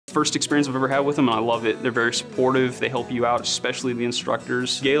First experience I've ever had with them, and I love it. They're very supportive. They help you out, especially the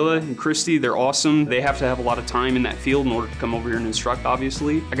instructors. Gayla and Christy, they're awesome. They have to have a lot of time in that field in order to come over here and instruct,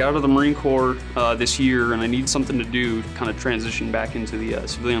 obviously. I got out of the Marine Corps this year, and I needed something to do to kind of transition back into the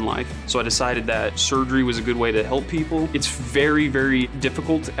civilian life. So I decided that surgery was a good way to help people. It's very, very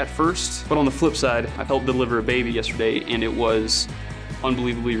difficult at first, but on the flip side, I helped deliver a baby yesterday, and it was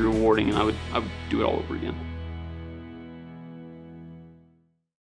unbelievably rewarding, and I would do it all over again.